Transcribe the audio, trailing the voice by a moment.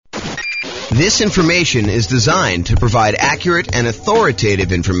This information is designed to provide accurate and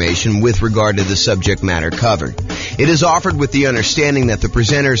authoritative information with regard to the subject matter covered. It is offered with the understanding that the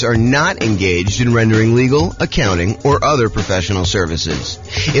presenters are not engaged in rendering legal, accounting, or other professional services.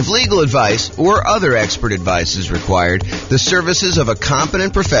 If legal advice or other expert advice is required, the services of a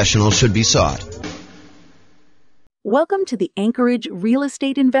competent professional should be sought. Welcome to the Anchorage Real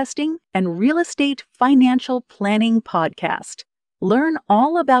Estate Investing and Real Estate Financial Planning Podcast. Learn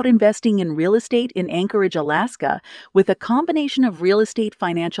all about investing in real estate in Anchorage, Alaska, with a combination of real estate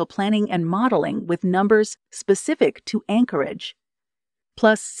financial planning and modeling with numbers specific to Anchorage.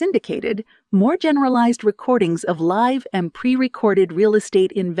 Plus syndicated, more generalized recordings of live and pre-recorded real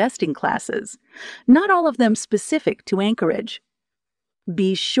estate investing classes, not all of them specific to Anchorage.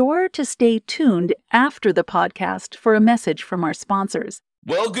 Be sure to stay tuned after the podcast for a message from our sponsors.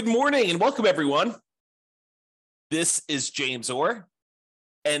 Well, good morning and welcome, everyone. This is James Orr,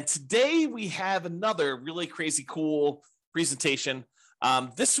 and today we have another really crazy cool presentation.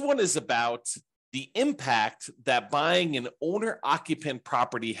 This one is about the impact that buying an owner-occupant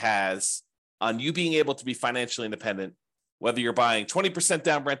property has on you being able to be financially independent, whether you're buying 20%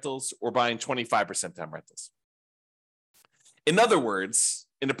 down rentals or buying 25% down rentals. In other words,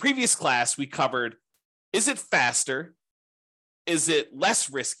 in a previous class, we covered, is it faster? Is it less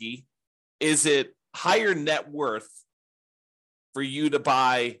risky? Is it higher net worth for you to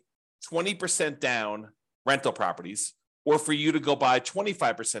buy 20% down rental properties or for you to go buy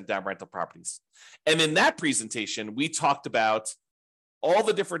 25% down rental properties? And in that presentation, we talked about all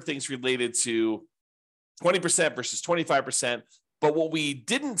the different things related to 20% versus 25%. But what we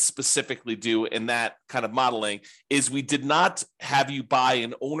didn't specifically do in that kind of modeling is we did not have you buy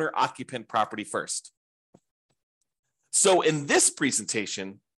an owner-occupant property first. So in this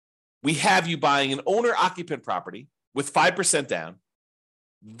presentation, we have you buying an owner-occupant property with 5% down.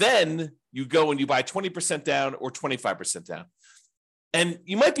 Then you go and you buy 20% down or 25% down. And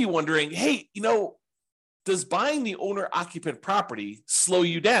you might be wondering, hey, does buying the owner-occupant property slow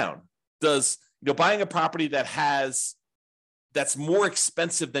you down? Does buying a property that's more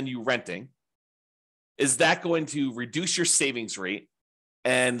expensive than you renting, is that going to reduce your savings rate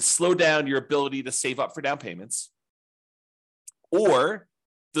and slow down your ability to save up for down payments? Or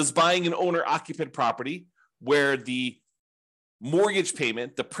does buying an owner-occupant property where the mortgage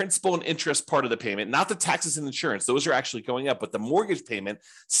payment, the principal and interest part of the payment, not the taxes and insurance, those are actually going up, but the mortgage payment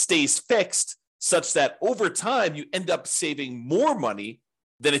stays fixed such that over time you end up saving more money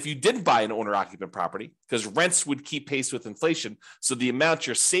than if you didn't buy an owner-occupant property, because rents would keep pace with inflation. So the amount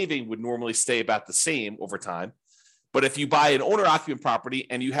you're saving would normally stay about the same over time. But if you buy an owner-occupant property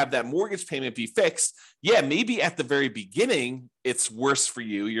and you have that mortgage payment be fixed, maybe at the very beginning, it's worse for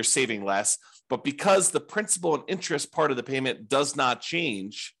you. You're saving less. But because the principal and interest part of the payment does not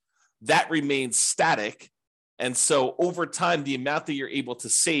change, that remains static. And so over time, the amount that you're able to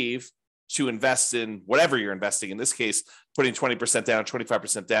save to invest in whatever you're investing, in this case, putting 20% down,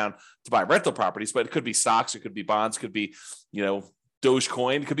 25% down to buy rental properties, but it could be stocks, it could be bonds, it could be,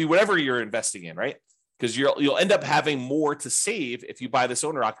 Dogecoin, it could be whatever you're investing in, right? Because you'll end up having more to save if you buy this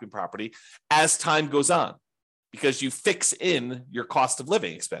owner-occupant property as time goes on, because you fix in your cost of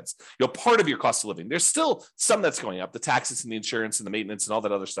living expense, part of your cost of living. There's still some that's going up, the taxes and the insurance and the maintenance and all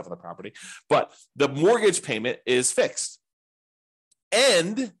that other stuff on the property, but the mortgage payment is fixed.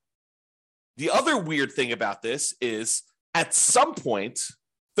 And the other weird thing about this is at some point,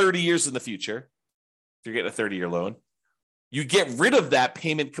 30 years in the future, if you're getting a 30-year loan, you get rid of that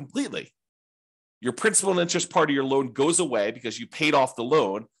payment completely. Your principal and interest part of your loan goes away because you paid off the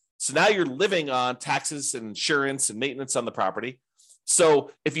loan. So now you're living on taxes and insurance and maintenance on the property.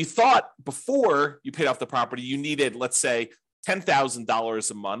 So if you thought before you paid off the property, you needed, let's say,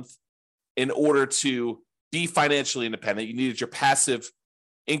 $10,000 a month in order to be financially independent, you needed your passive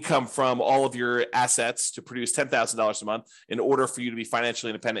income from all of your assets to produce $10,000 a month in order for you to be financially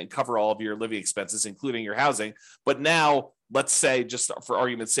independent and cover all of your living expenses, including your housing. But now, let's say, just for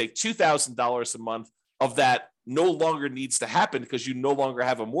argument's sake, $2,000 a month of that no longer needs to happen because you no longer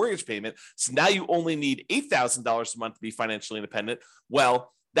have a mortgage payment. So now you only need $8,000 a month to be financially independent.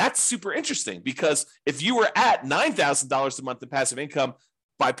 Well, that's super interesting, because if you were at $9,000 a month in passive income,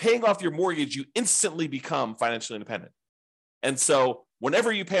 by paying off your mortgage, you instantly become financially independent. And so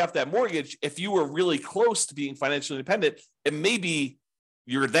whenever you pay off that mortgage, if you were really close to being financially independent, it may be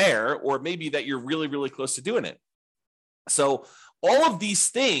you're there, or it may be that you're really, really close to doing it. So all of these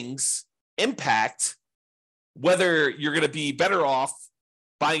things impact whether you're going to be better off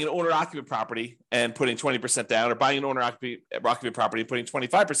buying an owner-occupant property and putting 20% down, or buying an owner-occupant property and putting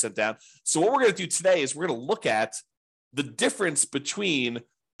 25% down. So what we're going to do today is we're going to look at the difference between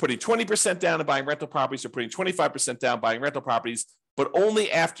putting 20% down and buying rental properties or putting 25% down buying rental properties, but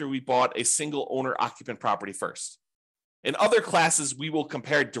only after we bought a single owner occupant property first. In other classes, we will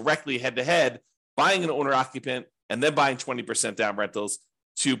compare directly head to head, buying an owner occupant and then buying 20% down rentals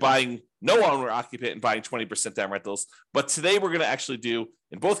to buying no owner occupant and buying 20% down rentals. But today we're going to actually do,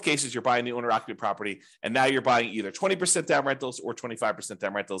 in both cases, you're buying the owner occupant property and now you're buying either 20% down rentals or 25%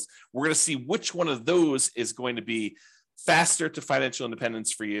 down rentals. We're going to see which one of those is going to be faster to financial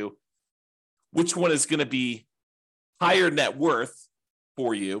independence for you, which one is going to be higher net worth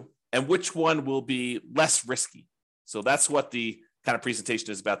for you, and which one will be less risky. So that's what the kind of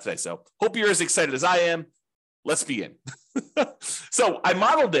presentation is about today. So hope you're as excited as I am. Let's begin. So I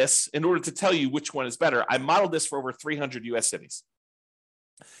modeled this in order to tell you which one is better. I modeled this for over 300 US cities.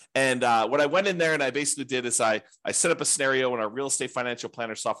 And what I went in there and I basically did is I set up a scenario in our real estate financial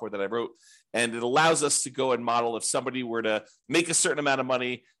planner software that I wrote, and it allows us to go and model if somebody were to make a certain amount of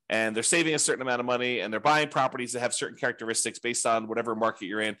money and they're saving a certain amount of money and they're buying properties that have certain characteristics based on whatever market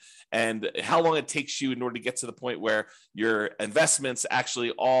you're in, and how long it takes you in order to get to the point where your investments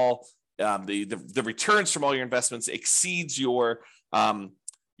actually all the returns from all your investments exceeds your kind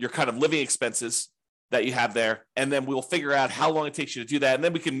of living expenses that you have there. And then we'll figure out how long it takes you to do that. And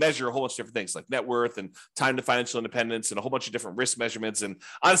then we can measure a whole bunch of different things like net worth and time to financial independence and a whole bunch of different risk measurements. And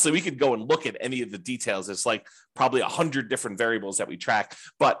honestly, we could go and look at any of the details. It's like probably 100 different variables that we track,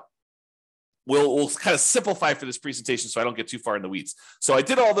 but we'll kind of simplify for this presentation so I don't get too far in the weeds. So I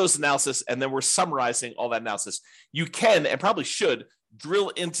did all those analysis, and then we're summarizing all that analysis. You can, and probably should, drill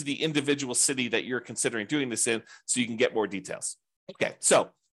into the individual city that you're considering doing this in so you can get more details. Okay, so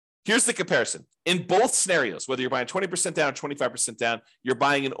here's the comparison. In both scenarios, whether you're buying 20% down or 25% down, you're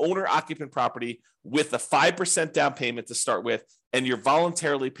buying an owner-occupant property with a 5% down payment to start with, and you're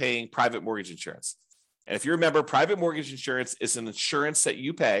voluntarily paying private mortgage insurance. And if you remember, private mortgage insurance is an insurance that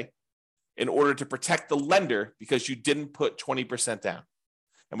you pay in order to protect the lender because you didn't put 20% down.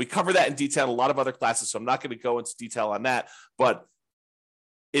 And we cover that in detail in a lot of other classes, so I'm not going to go into detail on that, but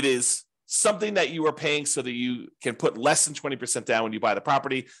it is something that you are paying so that you can put less than 20% down when you buy the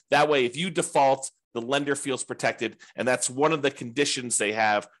property. That way, if you default, the lender feels protected. And that's one of the conditions they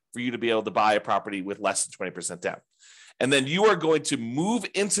have for you to be able to buy a property with less than 20% down. And then you are going to move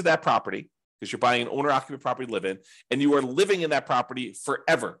into that property because you're buying an owner-occupant property to live in, and you are living in that property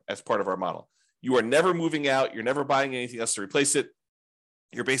forever as part of our model. You are never moving out. You're never buying anything else to replace it.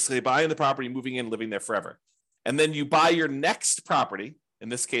 You're basically buying the property, moving in, living there forever. And then you buy your next property. In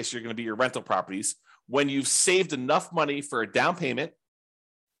this case, you're going to be your rental properties when you've saved enough money for a down payment,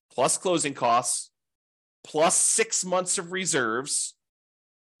 plus closing costs, plus 6 months of reserves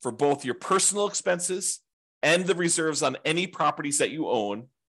for both your personal expenses and the reserves on any properties that you own.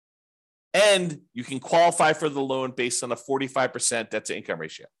 And you can qualify for the loan based on a 45% debt to income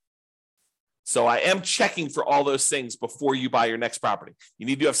ratio. So I am checking for all those things before you buy your next property. You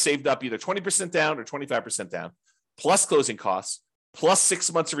need to have saved up either 20% down or 25% down, plus closing costs, plus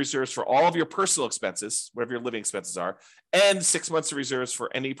 6 months of reserves for all of your personal expenses, whatever your living expenses are, and 6 months of reserves for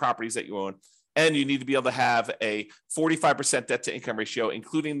any properties that you own. And you need to be able to have a 45% debt to income ratio,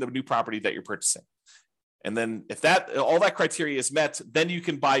 including the new property that you're purchasing. And then if all that criteria is met, then you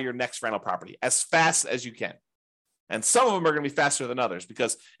can buy your next rental property as fast as you can. And some of them are going to be faster than others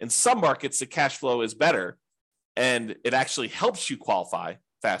because in some markets, the cash flow is better and it actually helps you qualify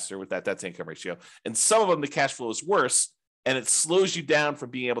faster with that debt to income ratio. And some of them, the cash flow is worse and it slows you down from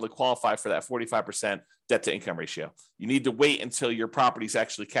being able to qualify for that 45% debt to income ratio. You need to wait until your properties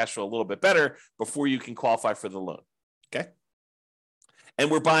actually cash flow a little bit better before you can qualify for the loan. Okay. And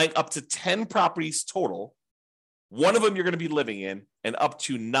we're buying up to 10 properties total. One of them you're going to be living in, and up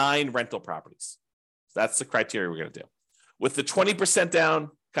to 9 rental properties. So that's the criteria we're going to do. With the 20% down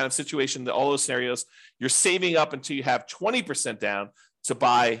kind of situation, all those scenarios, you're saving up until you have 20% down to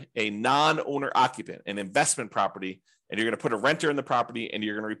buy a non-owner occupant, an investment property, and you're going to put a renter in the property, and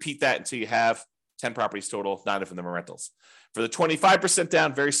you're going to repeat that until you have 10 properties total, 9 of them are rentals. For the 25%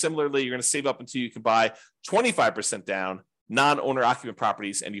 down, very similarly, you're going to save up until you can buy 25% down non-owner occupant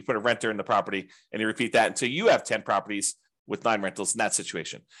properties, and you put a renter in the property, and you repeat that until you have 10 properties with 9 rentals in that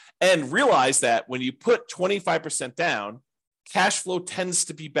situation. And realize that when you put 25% down, cash flow tends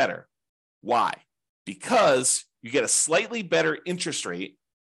to be better. Why? Because you get a slightly better interest rate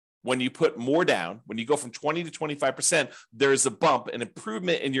when you put more down. When you go from 20 to 25%, there's a bump, an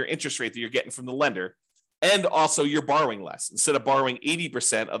improvement in your interest rate that you're getting from the lender. And also you're borrowing less. Instead of borrowing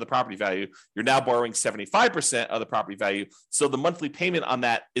 80% of the property value, you're now borrowing 75% of the property value. So the monthly payment on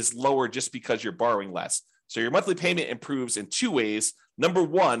that is lower just because you're borrowing less. So your monthly payment improves in 2 ways. Number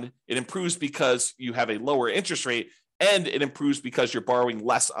one, it improves because you have a lower interest rate. and it improves because you're borrowing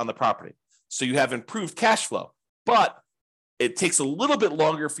less on the property. So you have improved cash flow, but it takes a little bit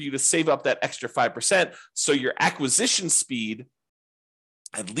longer for you to save up that extra 5%. So your acquisition speed,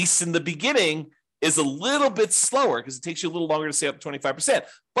 at least in the beginning, is a little bit slower because it takes you a little longer to save up 25%.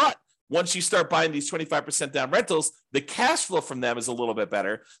 But once you start buying these 25% down rentals, the cash flow from them is a little bit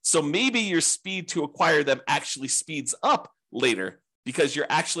better. So maybe your speed to acquire them actually speeds up later because you're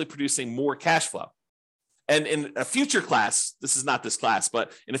actually producing more cash flow. And in a future class, this is not this class,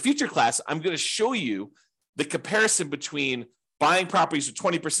 but in a future class, I'm going to show you the comparison between buying properties with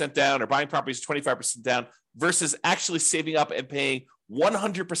 20% down or buying properties with 25% down versus actually saving up and paying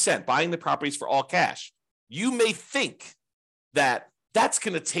 100%, buying the properties for all cash. You may think that that's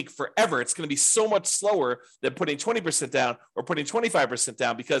going to take forever. It's going to be so much slower than putting 20% down or putting 25%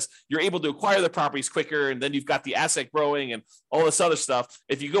 down because you're able to acquire the properties quicker and then you've got the asset growing and all this other stuff.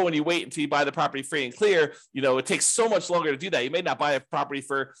 If you go and you wait until you buy the property free and clear, it takes so much longer to do that. You may not buy a property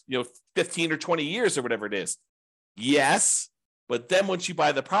for, 15 or 20 years or whatever it is. Yes, but then once you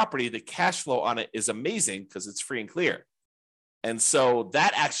buy the property, the cash flow on it is amazing because it's free and clear. And so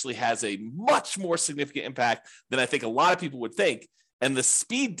that actually has a much more significant impact than I think a lot of people would think. And the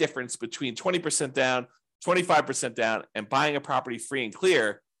speed difference between 20% down, 25% down, and buying a property free and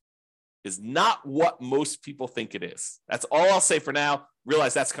clear is not what most people think it is. That's all I'll say for now.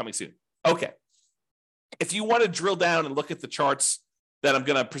 Realize that's coming soon. Okay. If you want to drill down and look at the charts that I'm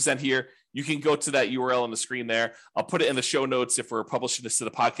going to present here, you can go to that URL on the screen there. I'll put it in the show notes if we're publishing this to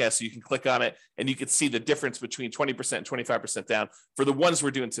the podcast, so you can click on it and you can see the difference between 20% and 25% down for the ones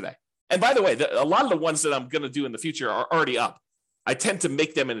we're doing today. And by the way, a lot of the ones that I'm going to do in the future are already up. I tend to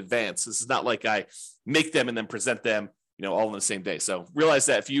make them in advance. This is not like I make them and then present them, all on the same day. So realize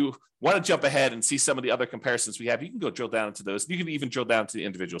that if you want to jump ahead and see some of the other comparisons we have, you can go drill down into those. You can even drill down to the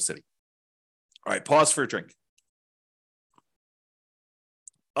individual city. All right, pause for a drink.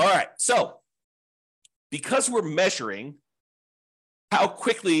 All right, so because we're measuring how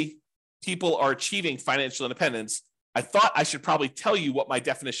quickly people are achieving financial independence, I thought I should probably tell you what my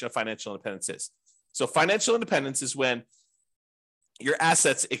definition of financial independence is. So financial independence is when your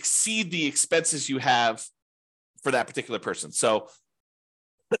assets exceed the expenses you have for that particular person. So,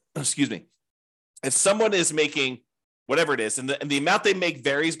 excuse me, if someone is making whatever it is, and the amount they make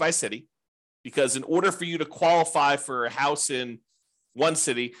varies by city, because in order for you to qualify for a house in one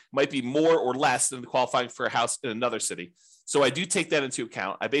city might be more or less than qualifying for a house in another city. So I do take that into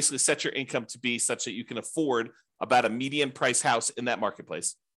account. I basically set your income to be such that you can afford about a median price house in that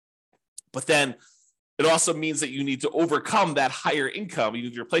marketplace. But then it also means that you need to overcome that higher income. You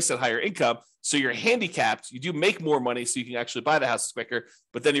need to replace that higher income. So you're handicapped. You do make more money so you can actually buy the houses quicker,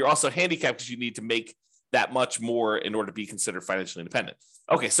 but then you're also handicapped because you need to make that much more in order to be considered financially independent.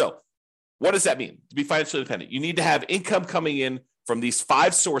 Okay, so what does that mean to be financially independent? You need to have income coming in from these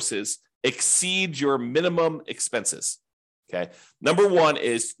 5 sources exceed your minimum expenses. Okay. Number 1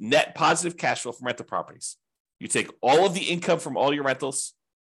 is net positive cash flow from rental properties. You take all of the income from all your rentals.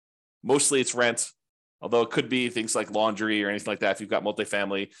 Mostly it's rent, although it could be things like laundry or anything like that. If you've got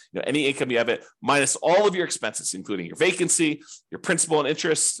multifamily, any income you have it, minus all of your expenses, including your vacancy, your principal and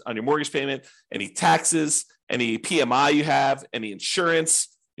interest on your mortgage payment, any taxes, any PMI you have, any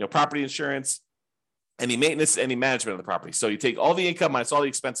insurance, property insurance, any maintenance, any management of the property. So you take all the income minus all the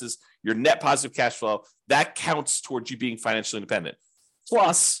expenses, your net positive cash flow, that counts towards you being financially independent.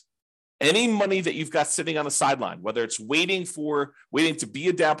 Plus, any money that you've got sitting on the sideline, whether it's waiting to be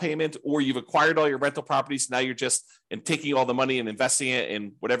a down payment, or you've acquired all your rental properties, now you're just taking all the money and investing it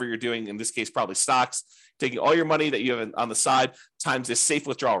in whatever you're doing, in this case, probably stocks, taking all your money that you have on the side times this safe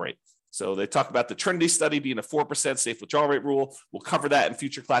withdrawal rate. So they talk about the Trinity study being a 4% safe withdrawal rate rule. We'll cover that in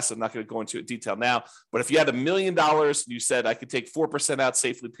future classes. I'm not going to go into it in detail now. But if you had $1 million, you said I could take 4% out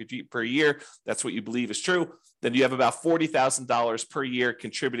safely per year, that's what you believe is true, then you have about $40,000 per year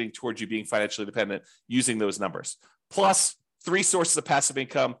contributing towards you being financially independent using those numbers. Plus 3 sources of passive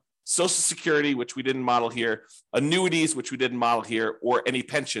income: Social Security, which we didn't model here, annuities, which we didn't model here, or any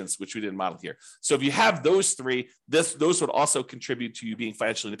pensions, which we didn't model here. So if you have those 3, those would also contribute to you being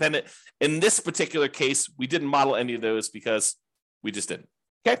financially independent. In this particular case, we didn't model any of those because we just didn't.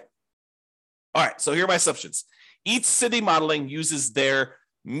 Okay. All right. So here are my assumptions. Each city modeling uses their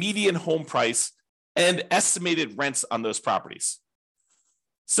median home price and estimated rents on those properties.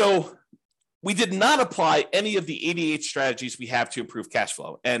 So we did not apply any of the 88 strategies we have to improve cash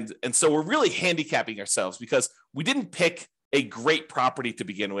flow. And so we're really handicapping ourselves because we didn't pick a great property to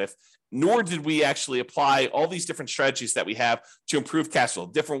begin with, nor did we actually apply all these different strategies that we have to improve cash flow,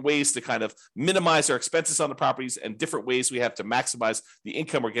 different ways to kind of minimize our expenses on the properties and different ways we have to maximize the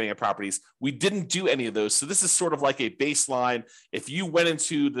income we're getting at properties. We didn't do any of those. So this is sort of like a baseline. If you went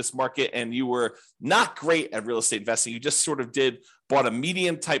into this market and you were not great at real estate investing, you just sort of bought a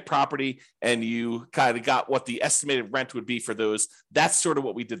medium type property and you kind of got what the estimated rent would be for those. That's sort of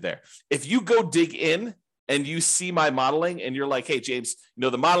what we did there. If you go dig in and you see my modeling and you're like, hey, James,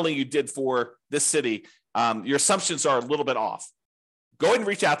 the modeling you did for this city, your assumptions are a little bit off. Go ahead and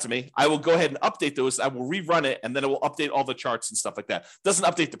reach out to me. I will go ahead and update those. I will rerun it, and then it will update all the charts and stuff like that. It doesn't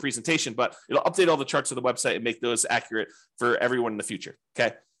update the presentation, but it'll update all the charts of the website and make those accurate for everyone in the future,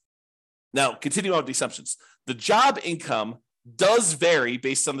 okay? Now, continuing on with the assumptions. The job income does vary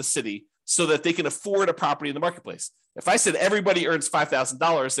based on the city so that they can afford a property in the marketplace. If I said everybody earns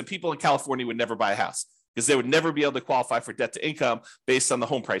 $5,000, then people in California would never buy a house because they would never be able to qualify for debt to income based on the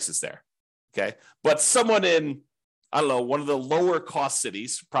home prices there, okay? But someone in, I don't know, one of the lower cost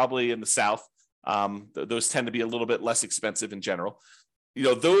cities, probably in the South, those tend to be a little bit less expensive in general.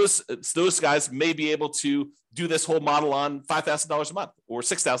 Those guys may be able to do this whole model on $5,000 a month or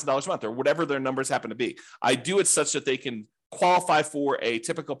 $6,000 a month or whatever their numbers happen to be. I do it such that they can qualify for a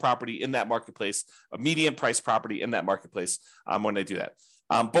typical property in that marketplace, a median price property in that marketplace when they do that.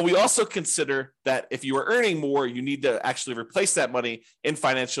 But we also consider that if you are earning more, you need to actually replace that money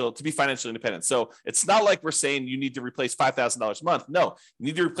to be financially independent. So it's not like we're saying you need to replace $5,000 a month. No, you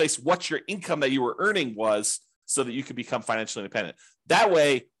need to replace what your income that you were earning was so that you can become financially independent. That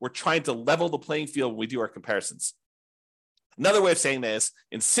way, we're trying to level the playing field when we do our comparisons. Another way of saying this,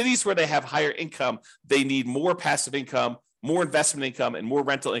 in cities where they have higher income, they need more passive income, more investment income, and more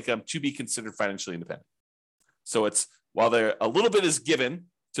rental income to be considered financially independent. So while a little bit is given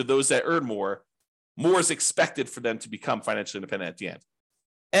to those that earn more is expected for them to become financially independent at the end.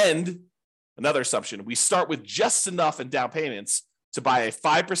 And another assumption, we start with just enough in down payments to buy a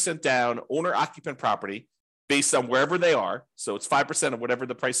 5% down owner-occupant property based on wherever they are. So it's 5% of whatever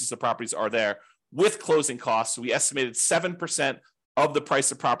the prices of properties are there with closing costs. So we estimated 7% of the price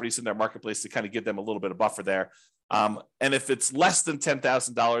of properties in their marketplace to kind of give them a little bit of buffer there. And if it's less than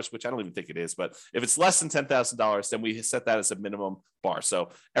 $10,000, which I don't even think it is, but if it's less than $10,000, then we set that as a minimum bar.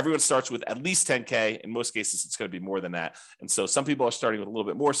 So everyone starts with at least 10K. In most cases, it's going to be more than that. And so some people are starting with a little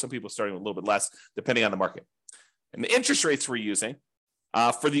bit more. Some people are starting with a little bit less, depending on the market. And the interest rates we're using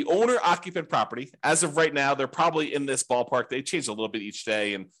for the owner-occupant property, as of right now, they're probably in this ballpark. They change a little bit each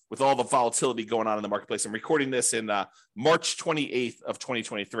day. And with all the volatility going on in the marketplace, I'm recording this in March 28th of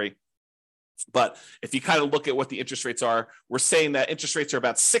 2023. But if you kind of look at what the interest rates are, we're saying that interest rates are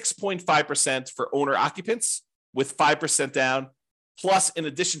about 6.5% for owner occupants with 5% down. Plus, in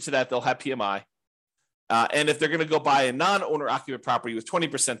addition to that, they'll have PMI. And if they're going to go buy a non-owner occupant property with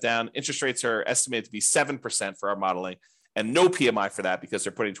 20% down, interest rates are estimated to be 7% for our modeling and no PMI for that because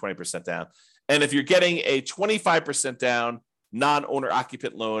they're putting 20% down. And if you're getting a 25% down non-owner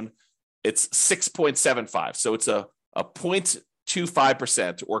occupant loan, it's 6.75. So it's a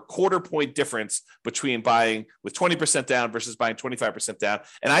 0.25% or quarter point difference between buying with 20% down versus buying 25% down.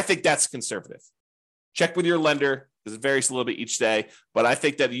 And I think that's conservative. Check with your lender because it varies a little bit each day, but I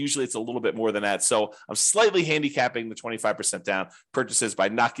think that usually it's a little bit more than that. So I'm slightly handicapping the 25% down purchases by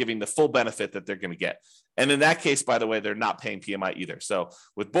not giving the full benefit that they're going to get. And in that case, by the way, they're not paying PMI either. So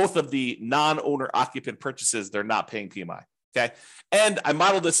with both of the non-owner occupant purchases, they're not paying PMI. Okay. And I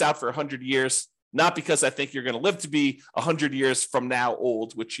modeled this out for 100 years. Not because I think you're going to live to be 100 years from now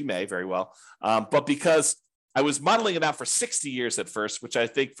old, which you may very well, but because I was modeling it out for 60 years at first, which I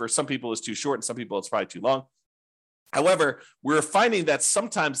think for some people is too short and some people it's probably too long. However, we're finding that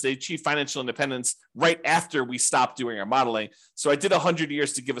sometimes they achieve financial independence right after we stop doing our modeling. So I did 100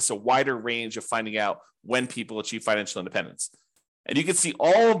 years to give us a wider range of finding out when people achieve financial independence. And you can see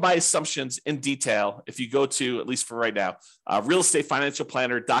all of my assumptions in detail if you go to, at least for right now,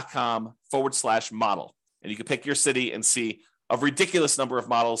 realestatefinancialplanner.com/model. And you can pick your city and see a ridiculous number of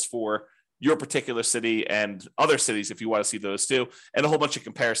models for your particular city and other cities if you want to see those too, and a whole bunch of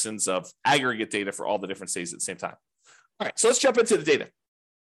comparisons of aggregate data for all the different cities at the same time. All right, so let's jump into the data. Let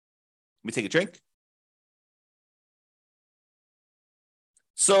me take a drink.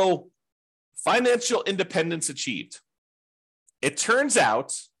 So financial independence achieved. It turns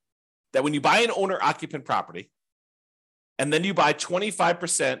out that when you buy an owner-occupant property and then you buy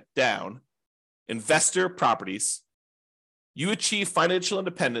 25% down investor properties, you achieve financial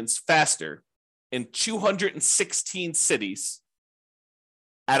independence faster in 216 cities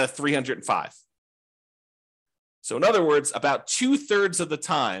out of 305. So in other words, about 2/3 of the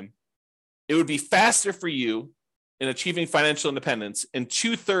time, it would be faster for you in achieving financial independence in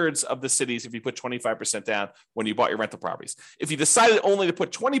 2/3 of the cities if you put 25% down when you bought your rental properties. If you decided only to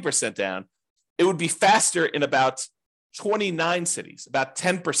put 20% down, it would be faster in about 29 cities, about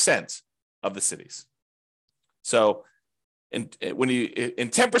 10% of the cities. So in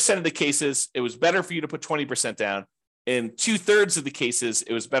 10% of the cases, it was better for you to put 20% down. In 2/3 of the cases,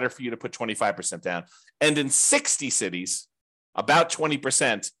 it was better for you to put 25% down. And in 60 cities, about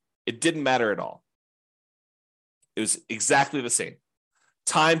 20%, it didn't matter at all. It was exactly the same.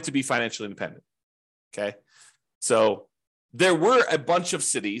 Time to be financially independent. Okay. So there were a bunch of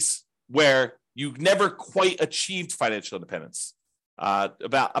cities where you never quite achieved financial independence,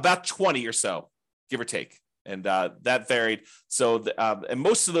 about 20 or so, give or take. And that varied. So, and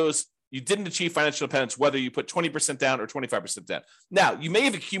most of those, you didn't achieve financial independence, whether you put 20% down or 25% down. Now, you may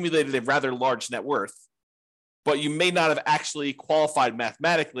have accumulated a rather large net worth, but you may not have actually qualified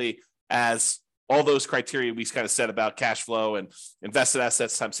mathematically as all those criteria we kind of said about cash flow and invested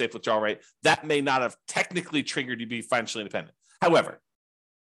assets times safe withdrawal rate. That may not have technically triggered you to be financially independent. However,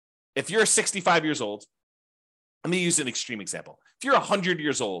 if you're 65 years old, let me use an extreme example. If you're 100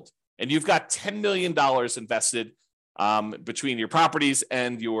 years old and you've got $10 million invested between your properties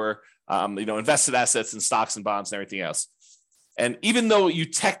and your invested assets and stocks and bonds and everything else, and even though you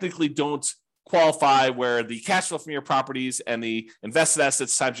technically don't qualify where the cash flow from your properties and the invested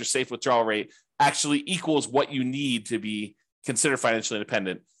assets times your safe withdrawal rate actually equals what you need to be considered financially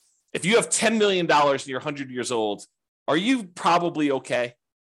independent. If you have $10 million and you're 100 years old, are you probably okay?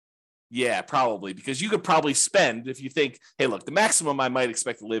 Yeah, probably, because you could probably spend, if you think, hey, look, the maximum I might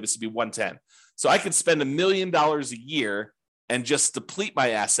expect to live is to be 110. So I could spend $1 million a year and just deplete my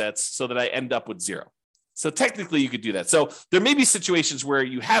assets so that I end up with zero. So technically you could do that. So there may be situations where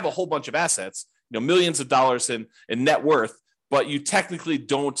you have a whole bunch of assets, millions of dollars in net worth, but you technically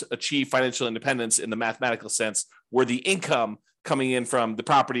don't achieve financial independence in the mathematical sense, where the income coming in from the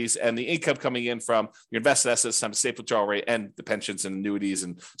properties and the income coming in from your invested assets times safe withdrawal rate and the pensions and annuities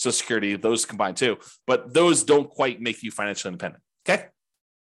and Social Security, those combined too. But those don't quite make you financially independent. Okay.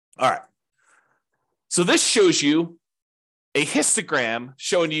 All right. So this shows you a histogram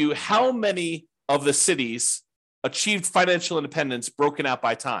showing you how many of the cities achieved financial independence broken out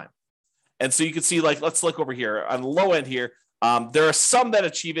by time. And so you can see, like, let's look over here on the low end here. There are some that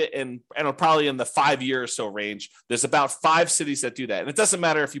achieve it in, and probably in the 5 year or so range. There's about 5 cities that do that. And it doesn't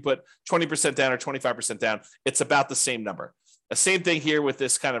matter if you put 20% down or 25% down, it's about the same number. The same thing here with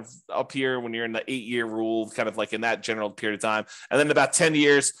this kind of up here when you're in the 8-year rule, kind of like in that general period of time. And then about 10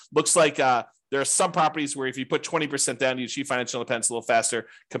 years, looks like there are some properties where if you put 20% down, you achieve financial independence a little faster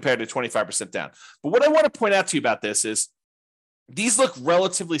compared to 25% down. But what I want to point out to you about this is these look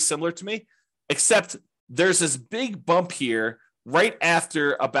relatively similar to me, except there's this big bump here right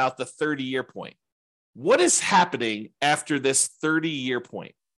after about the 30-year point. What is happening after this 30-year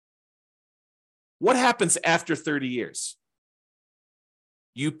point? What happens after 30 years?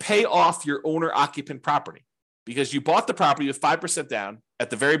 You pay off your owner-occupant property because you bought the property with 5% down at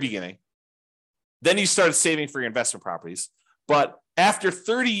the very beginning. Then you started saving for your investment properties. But after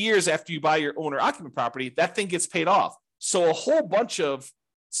 30 years after you buy your owner-occupant property, that thing gets paid off. So a whole bunch of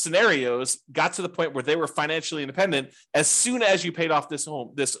scenarios got to the point where they were financially independent as soon as you paid off this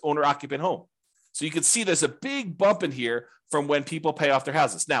owner-occupant home. So you can see there's a big bump in here from when people pay off their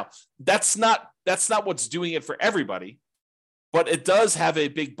houses. Now, that's not what's doing it for everybody, but it does have a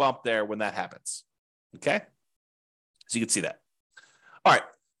big bump there when that happens. Okay? So you can see that. All right.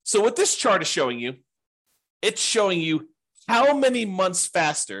 So what this chart is showing you, it's showing you how many months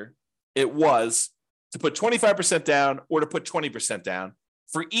faster it was to put 25% down or to put 20% down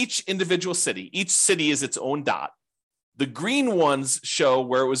for each individual city. Each city is its own dot. The green ones show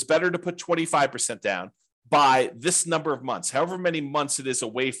where it was better to put 25% down by this number of months, however many months it is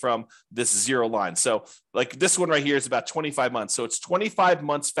away from this zero line. So like this one right here is about 25 months. So it's 25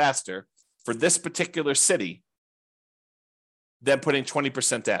 months faster for this particular city than putting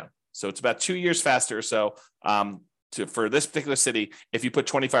 20% down. So it's about 2 years faster or so for this particular city if you put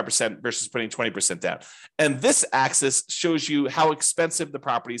 25% versus putting 20% down. And this axis shows you how expensive the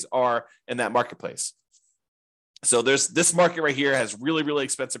properties are in that marketplace. So there's this market right here has really, really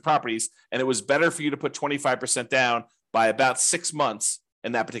expensive properties, and it was better for you to put 25% down by about 6 months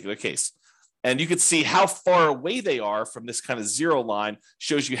in that particular case. And you can see how far away they are from this kind of zero line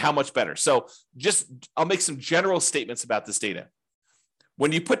shows you how much better. So I'll make some general statements about this data.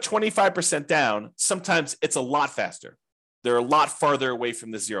 When you put 25% down, sometimes it's a lot faster. They're a lot farther away from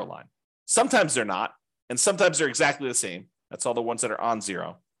the zero line. Sometimes they're not, and sometimes they're exactly the same. That's all the ones that are on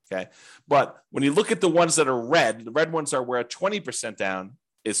zero. Okay. But when you look at the ones that are red, the red ones are where 20% down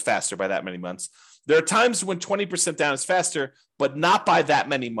is faster by that many months. There are times when 20% down is faster, but not by that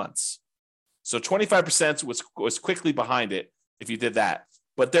many months. So 25% was quickly behind it if you did that.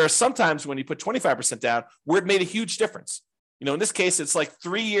 But there are some times when you put 25% down where it made a huge difference. In this case, it's like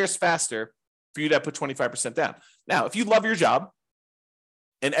 3 years faster for you to put 25% down. Now, if you love your job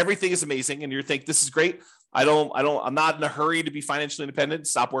and everything is amazing and you think this is great, I'm not in a hurry to be financially independent,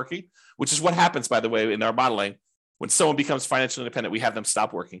 stop working, which is what happens, by the way, in our modeling. When someone becomes financially independent, we have them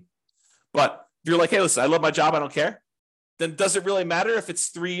stop working. But if you're like, hey, listen, I love my job, I don't care, then does it really matter if it's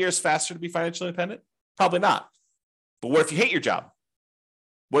 3 years faster to be financially independent? Probably not. But what if you hate your job?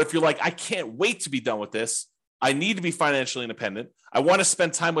 What if you're like, I can't wait to be done with this. I need to be financially independent. I want to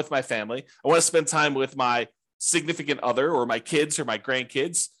spend time with my family. I want to spend time with my significant other or my kids or my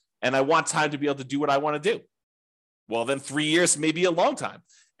grandkids. And I want time to be able to do what I want to do. Well, then 3 years may be a long time.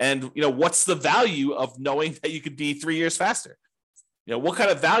 And, what's the value of knowing that you could be 3 years faster? What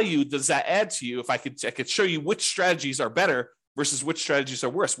kind of value does that add to you if I could show you which strategies are better versus which strategies are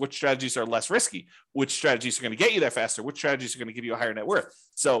worse, which strategies are less risky, which strategies are going to get you there faster, which strategies are going to give you a higher net worth.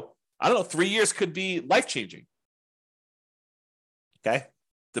 So I don't know, 3 years could be life-changing. Okay.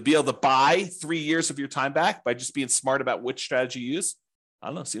 To be able to buy 3 years of your time back by just being smart about which strategy you use, I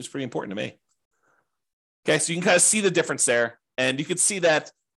don't know, seems pretty important to me. Okay. So you can kind of see the difference there. And you can see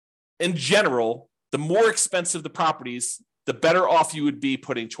that in general, the more expensive the properties, the better off you would be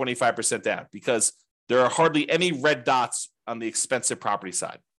putting 25% down because there are hardly any red dots on the expensive property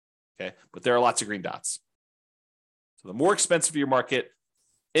side. Okay. But there are lots of green dots. So the more expensive your market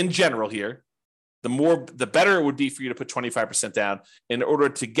in general here, the better it would be for you to put 25% down in order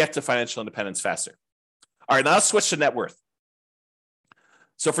to get to financial independence faster. All right, now let's switch to net worth.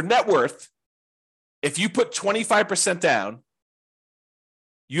 So for net worth, if you put 25% down,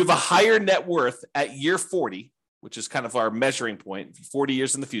 you have a higher net worth at year 40, which is kind of our measuring point, 40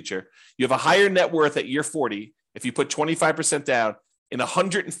 years in the future. You have a higher net worth at year 40 if you put 25% down in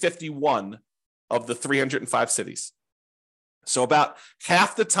 151 of the 305 cities. So about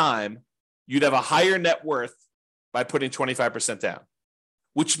half the time, you'd have a higher net worth by putting 25% down,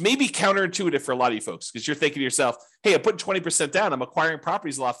 which may be counterintuitive for a lot of you folks because you're thinking to yourself, hey, I'm putting 20% down. I'm acquiring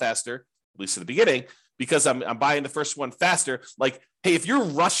properties a lot faster, at least at the beginning, because I'm buying the first one faster. Like, hey, if you're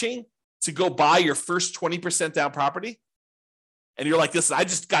rushing to go buy your first 20% down property and you're like, listen, I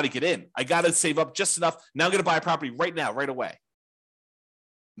just got to get in. I got to save up just enough. Now I'm going to buy a property right now, right away.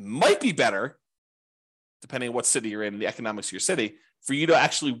 Might be better, depending on what city you're in and the economics of your city, for you to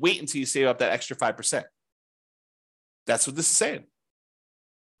actually wait until you save up that extra 5%. That's what this is saying.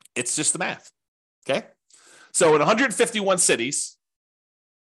 It's just the math. Okay. So in 151 cities,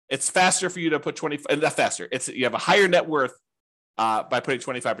 it's faster for you to put not faster. You have a higher net worth by putting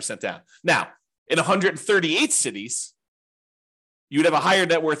 25% down. Now, in 138 cities, you'd have a higher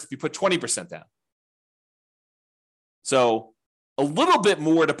net worth if you put 20% down. So a little bit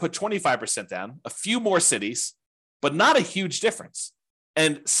more to put 25% down, a few more cities, but not a huge difference.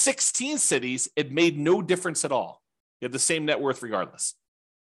 And 16 cities, it made no difference at all. You have the same net worth regardless.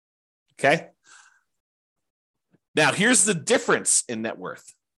 Okay. Now, here's the difference in net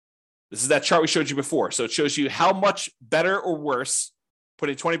worth. This is that chart we showed you before. So it shows you how much better or worse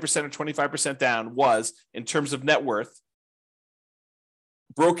putting 20% or 25% down was in terms of net worth,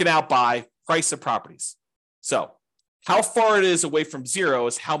 broken out by price of properties. So how far it is away from zero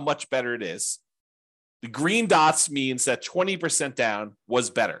is how much better it is. The green dots means that 20% down was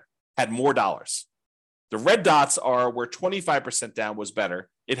better, had more dollars. The red dots are where 25% down was better,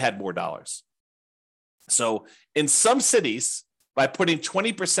 it had more dollars. So in some cities, by putting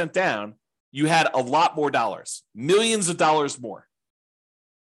 20% down, you had a lot more dollars, millions of dollars more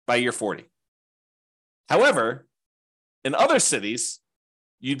by year 40. However, in other cities,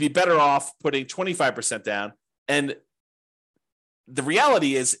 you'd be better off putting 25% down. And the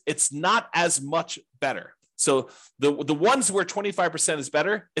reality is it's not as much better. So the ones where 25% is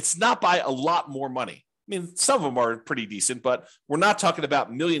better, it's not by a lot more money. I mean, some of them are pretty decent, but we're not talking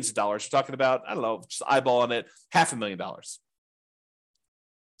about millions of dollars. We're talking about, I don't know, just eyeballing it, $500,000.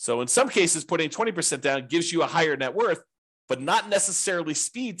 So in some cases, putting 20% down gives you a higher net worth, but not necessarily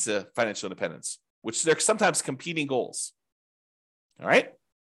speed to financial independence, which they're sometimes competing goals. All right.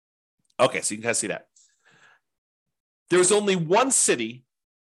 Okay. So you can kind of see that. There was only one city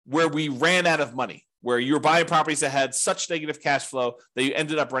where we ran out of money, where you were buying properties that had such negative cash flow that you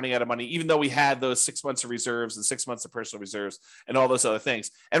ended up running out of money, even though we had those 6 months of reserves and 6 months of personal reserves and all those other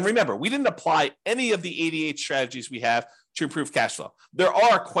things. And remember, we didn't apply any of the 88 strategies we have to improve cash flow. There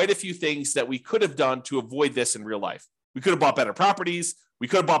are quite a few things that we could have done to avoid this in real life. We could have bought better properties. We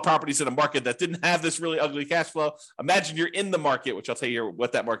could have bought properties in a market that didn't have this really ugly cash flow. Imagine you're in the market, which I'll tell you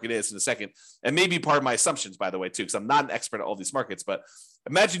what that market is in a second. And maybe part of my assumptions, by the way, too, because I'm not an expert at all these markets, but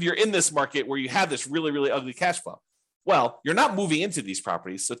imagine you're in this market where you have this really, really ugly cash flow. Well, you're not moving into these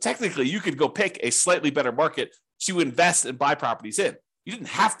properties. So technically you could go pick a slightly better market to invest and buy properties in. You didn't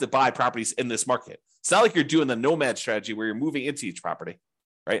have to buy properties in this market. It's not like you're doing the nomad strategy where you're moving into each property,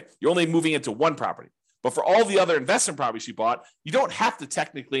 right? You're only moving into one property. But for all the other investment properties you bought, you don't have to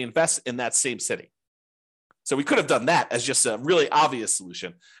technically invest in that same city. So we could have done that as just a really obvious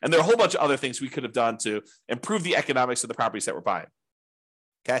solution. And there are a whole bunch of other things we could have done to improve the economics of the properties that we're buying.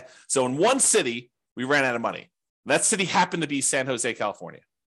 Okay. So in one city, we ran out of money. That city happened to be San Jose, California.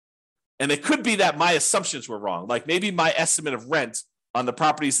 And it could be that my assumptions were wrong. Like maybe my estimate of rent on the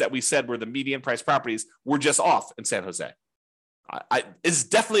properties that we said were the median price properties were just off in San Jose. It's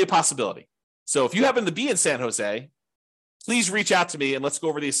definitely a possibility. So if you happen to be in San Jose, please reach out to me and let's go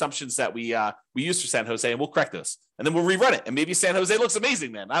over the assumptions that we used for San Jose and we'll correct those. And then we'll rerun it. And maybe San Jose looks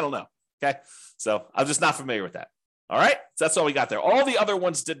amazing then. I don't know. Okay. So I'm just not familiar with that. All right. So that's all we got there. All the other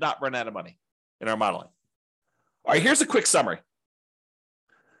ones did not run out of money in our modeling. All right. Here's a quick summary.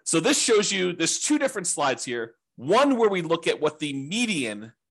 So this shows you, there's two different slides here. One where we look at what the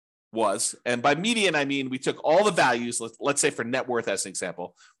median was. And by median, I mean, we took all the values, let's say for net worth as an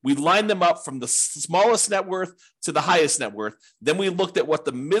example, we lined them up from the smallest net worth to the highest net worth. Then we looked at what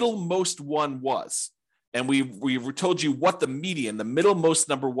the middlemost one was. And we told you what the median, the middlemost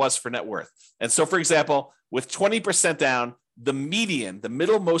number was for net worth. And so, for example, with 20% down, the median, the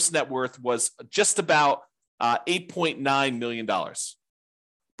middlemost net worth was just about $8.9 million.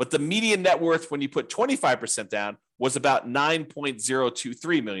 But the median net worth when you put 25% down was about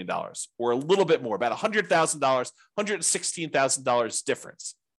 $9.023 million, or a little bit more, about $100,000, $116,000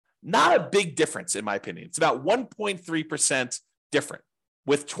 difference. Not a big difference, in my opinion. It's about 1.3% different,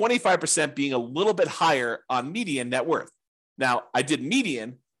 with 25% being a little bit higher on median net worth. Now, I did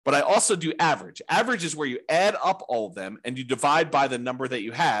median, but I also do average. Average is where you add up all of them and you divide by the number that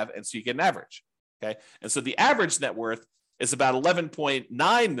you have, and so you get an average. Okay, and so the average net worth is about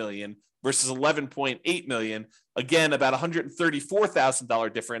 11.9 million versus 11.8 million. Again, about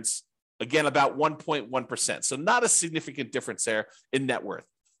 $134,000 difference. Again, about 1.1%. So not a significant difference there in net worth.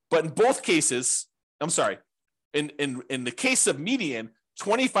 But in both cases, I'm sorry, in the case of median,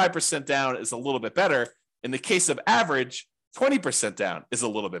 25% down is a little bit better. In the case of average, 20% down is a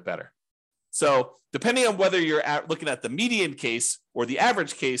little bit better. So depending on whether you're looking at the median case or the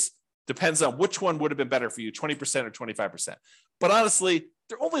average case, depends on which one would have been better for you, 20% or 25%. But honestly,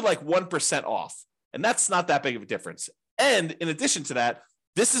 they're only like 1% off. And that's not that big of a difference. And in addition to that,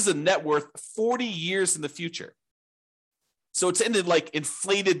 this is a net worth 40 years in the future. So it's in like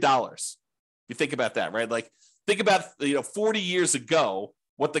inflated dollars. You think about that, right? Like think about, 40 years ago,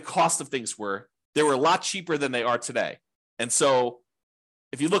 what the cost of things were. They were a lot cheaper than they are today. And so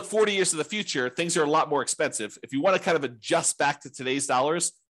if you look 40 years to the future, things are a lot more expensive. If you want to kind of adjust back to today's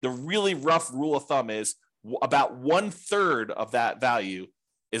dollars, the really rough rule of thumb is about 1/3 of that value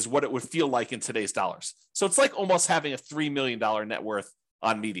is what it would feel like in today's dollars. So it's like almost having a $3 million net worth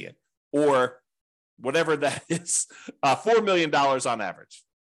on median, or whatever that is, $4 million on average.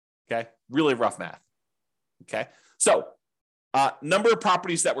 Okay, really rough math. Okay, so number of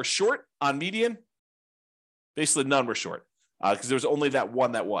properties that were short on median, basically none were short because there was only that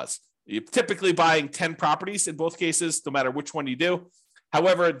one that was. You're typically buying 10 properties in both cases, no matter which one you do.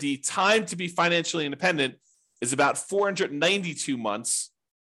 However, the time to be financially independent is about 492 months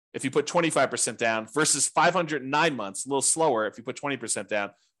if you put 25% down versus 509 months, a little slower if you put 20%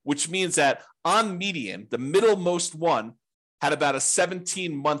 down, which means that on median, the middlemost one had about a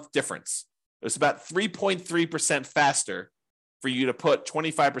 17-month difference. It was about 3.3% faster for you to put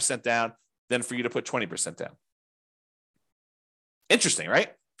 25% down than for you to put 20% down. Interesting, right?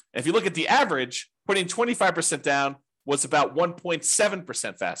 And if you look at the average, putting 25% down was about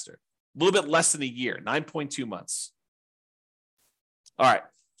 1.7% faster, a little bit less than a year, 9.2 months. All right.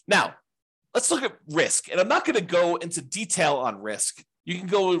 Now, let's look at risk. And I'm not going to go into detail on risk. You can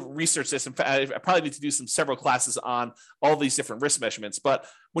go research this. In fact, I probably need to do several classes on all these different risk measurements. But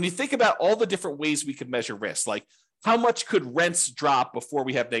when you think about all the different ways we could measure risk, like how much could rents drop before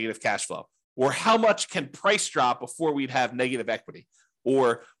we have negative cash flow? Or how much can price drop before we'd have negative equity?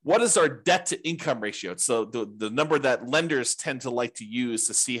 Or what is our debt to income ratio? So the number that lenders tend to like to use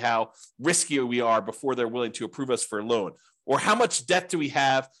to see how risky we are before they're willing to approve us for a loan. Or how much debt do we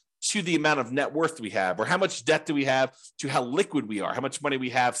have to the amount of net worth we have, or how much debt do we have to how liquid we are, how much money we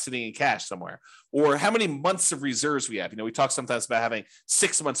have sitting in cash somewhere, or how many months of reserves we have. We talk sometimes about having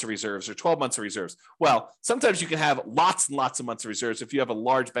 6 months of reserves or 12 months of reserves. Well, sometimes you can have lots and lots of months of reserves if you have a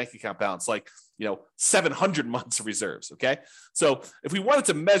large bank account balance, like 700 months of reserves. Okay. So if we wanted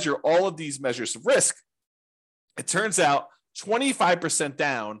to measure all of these measures of risk, it turns out 25%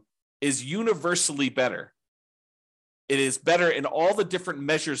 down is universally better. It is better in all the different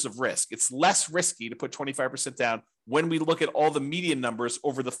measures of risk. It's less risky to put 25% down when we look at all the median numbers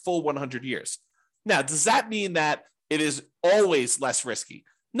over the full 100 years. Now, does that mean that it is always less risky?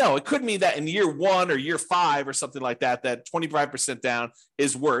 No, it could mean that in year 1 or year 5 or something like that, that 25% down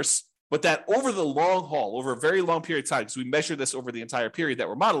is worse, but that over the long haul, over a very long period of time, because we measure this over the entire period that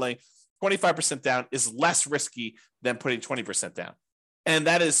we're modeling, 25% down is less risky than putting 20% down. And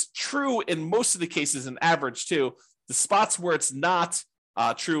that is true in most of the cases in average too. The spots where it's not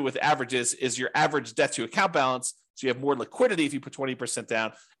true with averages is your average debt to account balance. So you have more liquidity if you put 20%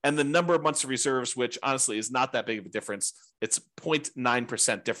 down, and the number of months of reserves, which honestly is not that big of a difference. It's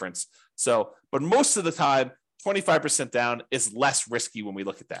 0.9% difference. So, but most of the time, 25% down is less risky when we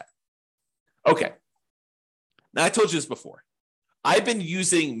look at that. Okay. Now I told you this before. I've been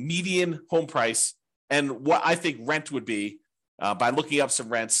using median home price and what I think rent would be by looking up some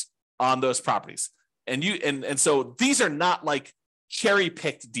rents on those properties. And so these are not like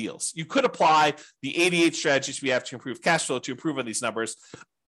cherry-picked deals. You could apply the 88 strategies we have to improve cash flow to improve on these numbers.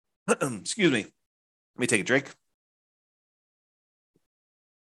 Excuse me. Let me take a drink.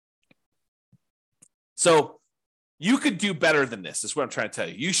 So you could do better than this, is what I'm trying to tell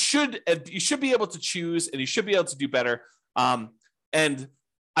you. You should be able to choose, and you should be able to do better. And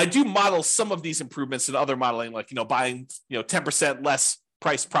I do model some of these improvements in other modeling, like buying 10% less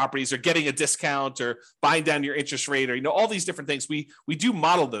price properties, or getting a discount, or buying down your interest rate, or all these different things. We do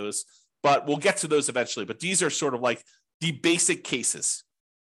model those, but we'll get to those eventually. But these are sort of like the basic cases.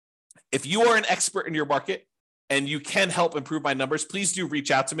 If you are an expert in your market and you can help improve my numbers, please do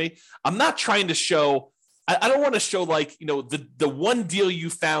reach out to me. I'm not trying to show, I don't want to show like, the one deal you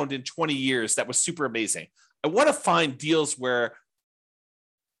found in 20 years that was super amazing. I want to find deals where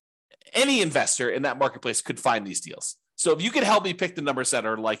any investor in that marketplace could find these deals. So if you could help me pick the numbers that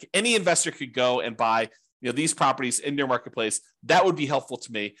are like any investor could go and buy, these properties in your marketplace, that would be helpful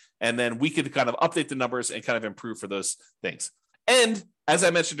to me. And then we could kind of update the numbers and kind of improve for those things. And as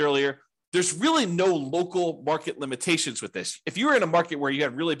I mentioned earlier, there's really no local market limitations with this. If you're in a market where you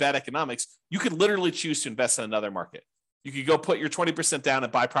have really bad economics, you could literally choose to invest in another market. You could go put your 20% down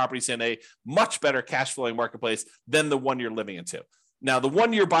and buy properties in a much better cash flowing marketplace than the one you're living into. Now, the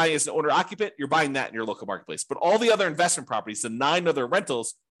one you're buying is an owner-occupant, you're buying that in your local marketplace. But all the other investment properties, the 9 other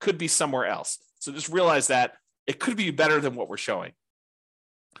rentals, could be somewhere else. So just realize that it could be better than what we're showing.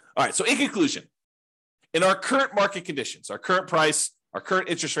 All right, so in conclusion, in our current market conditions, our current price, our current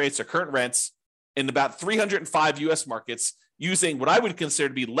interest rates, our current rents, in about 305 U.S. markets, using what I would consider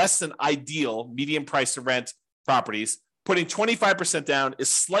to be less than ideal median price to rent properties, putting 25% down is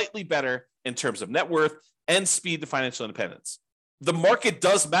slightly better in terms of net worth and speed to financial independence. The market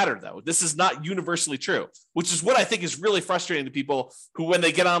does matter, though. This is not universally true, which is what I think is really frustrating to people who, when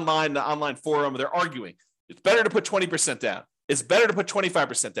they get online, the online forum, they're arguing. It's better to put 20% down. It's better to put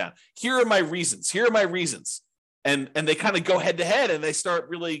 25% down. Here are my reasons. Here are my reasons. And they kind of go head to head and they start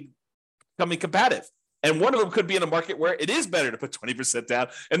really becoming combative. And one of them could be in a market where it is better to put 20% down.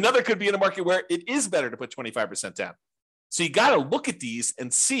 Another could be in a market where it is better to put 25% down. So you got to look at these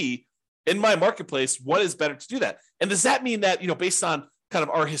and see, in my marketplace, what is better to do that? And does that mean that, based on kind of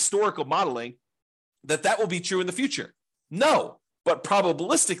our historical modeling, that will be true in the future? No, but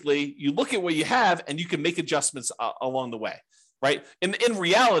probabilistically, you look at what you have and you can make adjustments along the way, right? In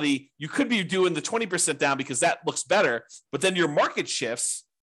reality, you could be doing the 20% down because that looks better, but then your market shifts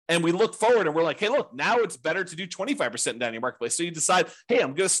and we look forward and we're like, hey, look, now it's better to do 25% down in your marketplace. So you decide, hey,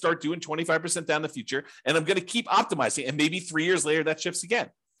 I'm going to start doing 25% down in the future and I'm going to keep optimizing. And maybe 3 years later, that shifts again.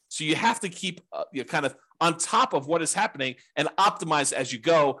 So you have to keep kind of on top of what is happening and optimize as you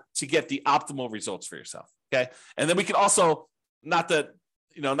go to get the optimal results for yourself. Okay. And then we can also, not that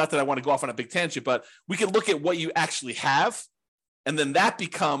I want to go off on a big tangent, but we can look at what you actually have. And then that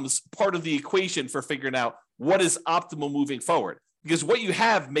becomes part of the equation for figuring out what is optimal moving forward, because what you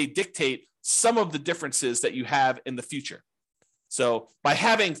have may dictate some of the differences that you have in the future. So by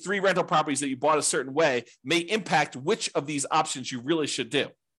having 3 rental properties that you bought a certain way may impact which of these options you really should do.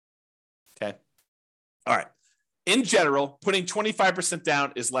 Okay. All right. In general, putting 25%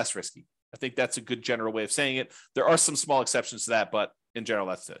 down is less risky. I think that's a good general way of saying it. There are some small exceptions to that, but in general,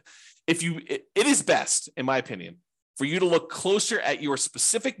 that's it. It is best, in my opinion, for you to look closer at your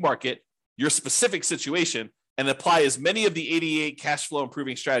specific market, your specific situation, and apply as many of the 88 cash flow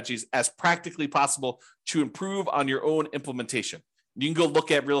improving strategies as practically possible to improve on your own implementation. You can go look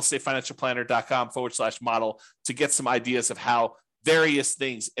at realestatefinancialplanner.com/model to get some ideas of how various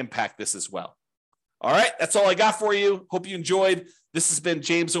things impact this as well. All right, that's all I got for you. Hope you enjoyed. This has been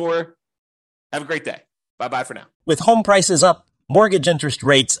James Orr. Have a great day. Bye-bye for now. With home prices up, mortgage interest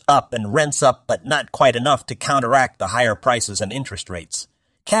rates up, and rents up, but not quite enough to counteract the higher prices and interest rates,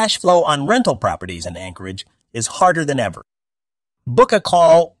 cash flow on rental properties in Anchorage is harder than ever. Book a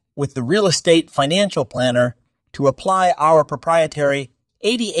call with the Real Estate Financial Planner to apply our proprietary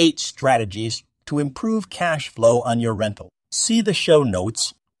 88 strategies to improve cash flow on your rental. See the show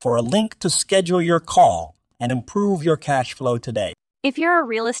notes for a link to schedule your call and improve your cash flow today. If you're a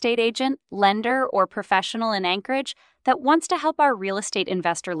real estate agent, lender, or professional in Anchorage that wants to help our real estate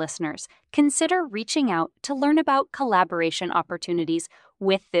investor listeners, consider reaching out to learn about collaboration opportunities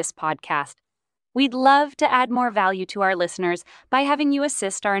with this podcast. We'd love to add more value to our listeners by having you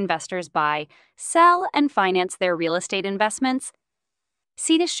assist our investors buy, sell, and finance their real estate investments.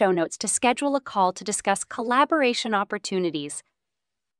 See the show notes to schedule a call to discuss collaboration opportunities.